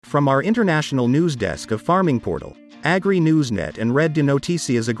From our international news desk of Farming Portal, Agri-Newsnet and Red de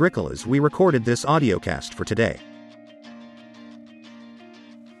Noticias Agrícolas, we recorded this audiocast for today.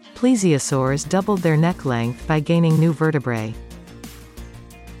 Plesiosaurs doubled their neck length by gaining new vertebrae.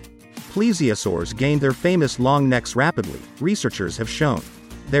 Plesiosaurs gained their famous long necks rapidly, researchers have shown.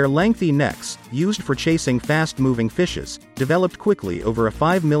 Their lengthy necks, used for chasing fast-moving fishes, developed quickly over a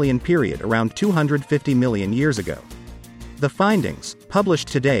 5 million period around 250 million years ago. The findings, published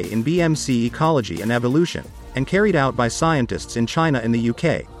today in BMC Ecology and Evolution, and carried out by scientists in China and the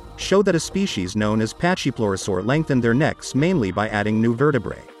UK, show that a species known as Pachyplesiosaur lengthened their necks mainly by adding new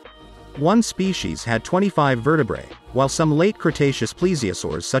vertebrae. One species had 25 vertebrae, while some late Cretaceous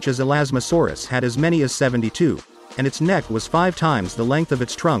plesiosaurs such as Elasmosaurus had as many as 72, and its neck was 5 times the length of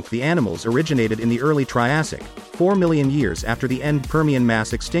its trunk. The animals originated in the early Triassic, 4 million years after the end Permian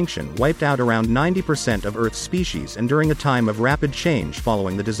mass extinction wiped out around 90% of Earth's species and during a time of rapid change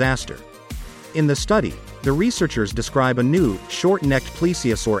following the disaster. In the study, the researchers describe a new, short-necked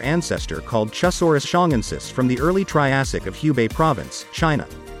plesiosaur ancestor called Chusaurus shongensis from the early Triassic of Hubei Province, China.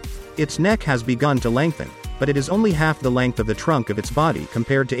 Its neck has begun to lengthen, but it is only half the length of the trunk of its body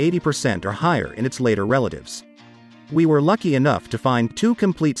compared to 80% or higher in its later relatives. "We were lucky enough to find 2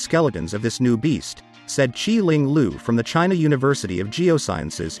 complete skeletons of this new beast," said Qi-Ling Liu from the China University of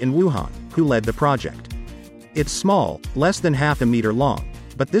Geosciences in Wuhan, who led the project. "It's small, less than half a meter long,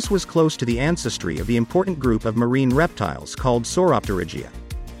 but this was close to the ancestry of the important group of marine reptiles called Sauropterygia.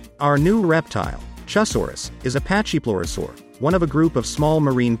 Our new reptile, Chusaurus, is a Pachyplesiosaur, one of a group of small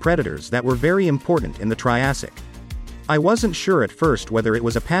marine predators that were very important in the Triassic. I wasn't sure at first whether it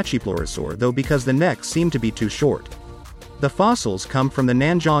was a Pachyplesiosaur though because the neck seemed to be too short. The fossils come from the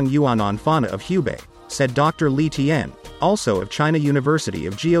Nanzhong Yuanan fauna of Hubei," said Dr. Li Tian, also of China University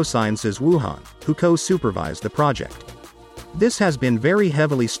of Geosciences Wuhan, who co-supervised the project. "This has been very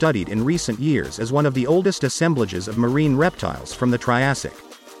heavily studied in recent years as one of the oldest assemblages of marine reptiles from the Triassic."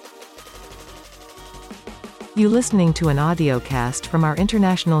 You listening to an audiocast from our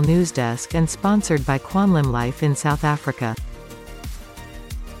international news desk and sponsored by Quanlim Life in South Africa.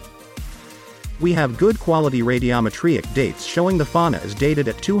 We have good quality radiometric dates showing the fauna is dated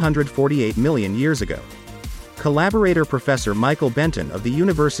at 248 million years ago. Collaborator Professor Michael Benton of the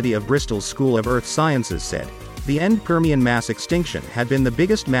University of Bristol's School of Earth Sciences said, "The end Permian mass extinction had been the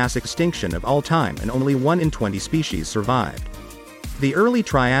biggest mass extinction of all time and only 1 in 20 species survived. The early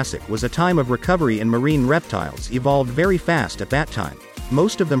Triassic was a time of recovery and marine reptiles evolved very fast at that time,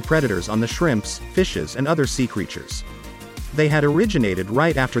 most of them predators on the shrimps, fishes and other sea creatures. They had originated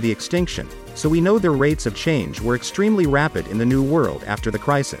right after the extinction, so we know their rates of change were extremely rapid in the New World after the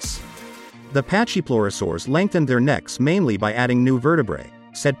crisis. The Pachyplesiosaurs lengthened their necks mainly by adding new vertebrae,"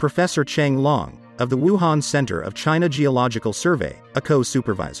 said Professor Cheng Long, of the Wuhan Center of China Geological Survey, a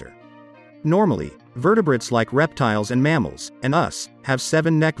co-supervisor. "Normally, vertebrates like reptiles and mammals, and us, have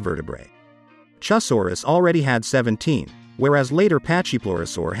 7 neck vertebrae. Chusaurus already had 17, whereas later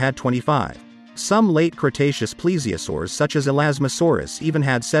Pachyplesiosaur had 25. Some late Cretaceous plesiosaurs such as Elasmosaurus even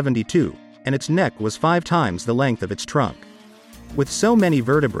had 72, and its neck was 5 times the length of its trunk. With so many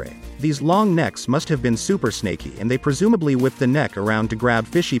vertebrae, these long necks must have been super snaky and they presumably whipped the neck around to grab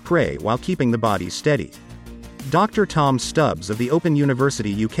fishy prey while keeping the body steady." Dr. Tom Stubbs of the Open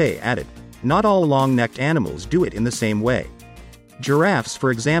University UK added, "Not all long-necked animals do it in the same way. Giraffes,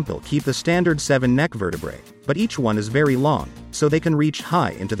 for example, keep the standard 7 neck vertebrae, but each one is very long, so they can reach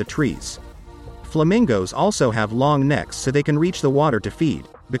high into the trees. Flamingos also have long necks so they can reach the water to feed,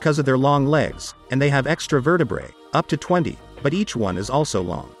 because of their long legs, and they have extra vertebrae, up to 20, but each one is also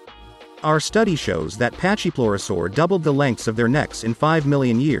long. Our study shows that Pachyplesiosaur doubled the lengths of their necks in 5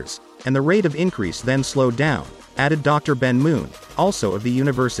 million years, and the rate of increase then slowed down," added Dr. Ben Moon, also of the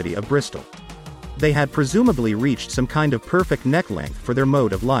University of Bristol. "They had presumably reached some kind of perfect neck length for their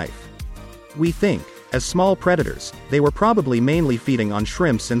mode of life. We think, as small predators, they were probably mainly feeding on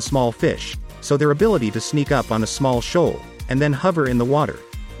shrimps and small fish, so their ability to sneak up on a small shoal, and then hover in the water,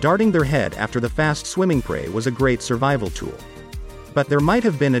 darting their head after the fast-swimming prey was a great survival tool. But there might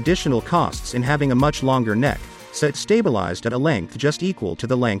have been additional costs in having a much longer neck, so it stabilized at a length just equal to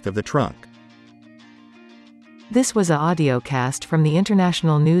the length of the trunk." This was a audiocast from the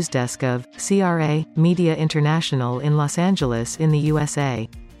international news desk of CRA Media International in Los Angeles in the USA.